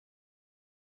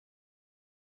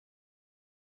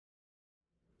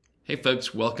Hey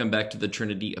folks, welcome back to the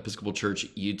Trinity Episcopal Church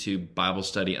YouTube Bible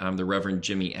study. I'm the Reverend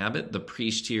Jimmy Abbott, the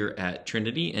priest here at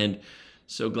Trinity, and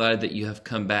so glad that you have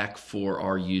come back for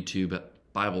our YouTube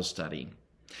Bible study.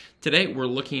 Today we're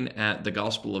looking at the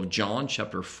Gospel of John,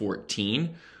 chapter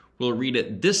 14. We'll read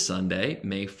it this Sunday,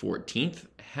 May 14th.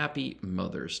 Happy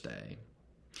Mother's Day.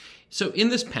 So in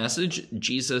this passage,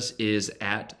 Jesus is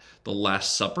at the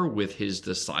Last Supper with his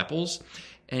disciples,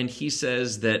 and he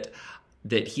says that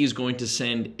he's going to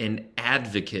send an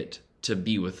advocate to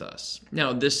be with us.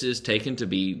 Now, this is taken to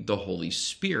be the Holy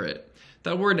Spirit.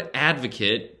 That word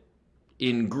advocate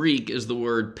in Greek is the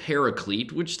word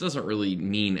paraclete, which doesn't really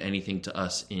mean anything to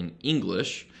us in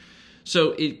English.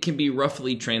 So it can be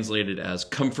roughly translated as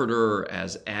comforter,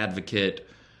 as advocate,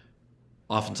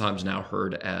 oftentimes now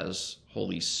heard as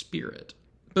Holy Spirit.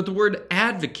 But the word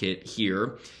advocate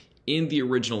here in the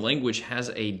original language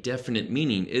has a definite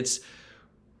meaning. It's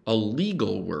a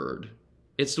legal word.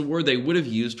 It's the word they would have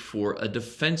used for a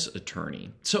defense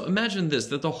attorney. So imagine this,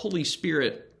 that the Holy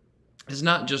Spirit is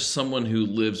not just someone who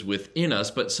lives within us,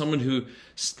 but someone who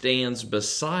stands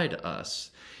beside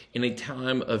us. In a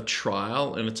time of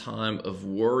trial, in a time of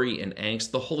worry and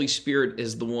angst, the Holy Spirit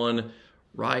is the one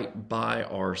right by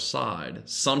our side,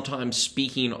 sometimes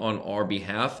speaking on our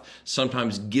behalf,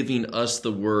 sometimes giving us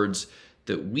the words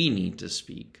that we need to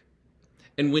speak.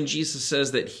 And when Jesus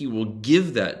says that he will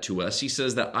give that to us, he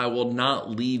says that I will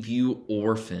not leave you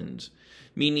orphaned,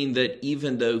 meaning that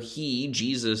even though he,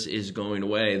 Jesus, is going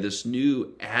away, this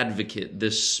new advocate,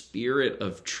 this Spirit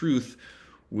of truth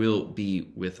will be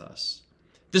with us.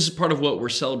 This is part of what we're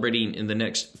celebrating in the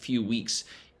next few weeks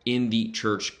in the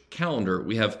church calendar.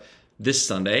 We have this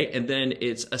Sunday, and then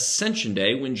it's Ascension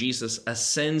Day when Jesus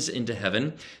ascends into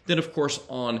heaven. Then, of course,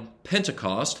 on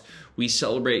Pentecost, we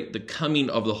celebrate the coming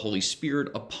of the Holy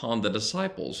Spirit upon the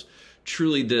disciples.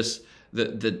 Truly,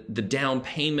 the down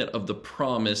payment of the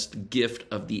promised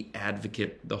gift of the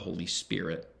advocate, the Holy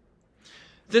Spirit.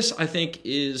 This, I think,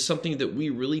 is something that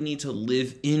we really need to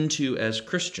live into as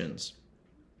Christians.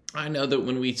 I know that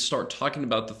when we start talking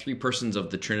about the three persons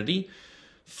of the Trinity,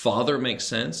 Father makes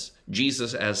sense,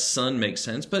 Jesus as Son makes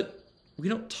sense, but we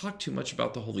don't talk too much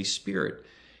about the Holy Spirit.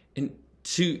 And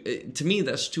to me,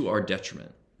 that's to our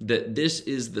detriment, that this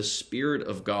is the Spirit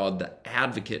of God, the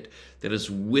advocate that is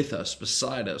with us,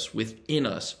 beside us, within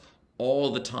us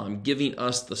all the time, giving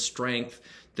us the strength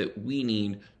that we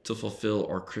need to fulfill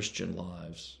our Christian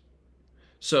lives.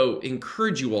 So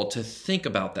encourage you all to think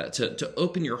about that, to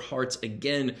open your hearts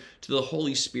again to the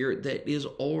Holy Spirit that is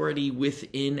already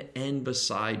within and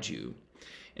beside you.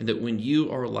 And that when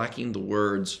you are lacking the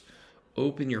words,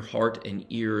 open your heart and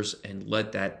ears and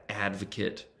let that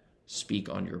advocate speak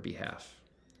on your behalf.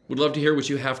 Would love to hear what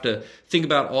you have to think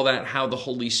about all that, how the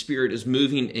Holy Spirit is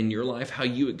moving in your life, how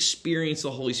you experience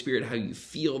the Holy Spirit, how you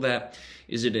feel that.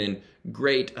 Is it in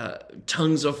great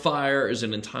tongues of fire? Is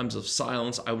it in times of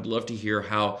silence? I would love to hear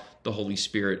how the Holy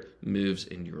Spirit moves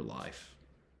in your life.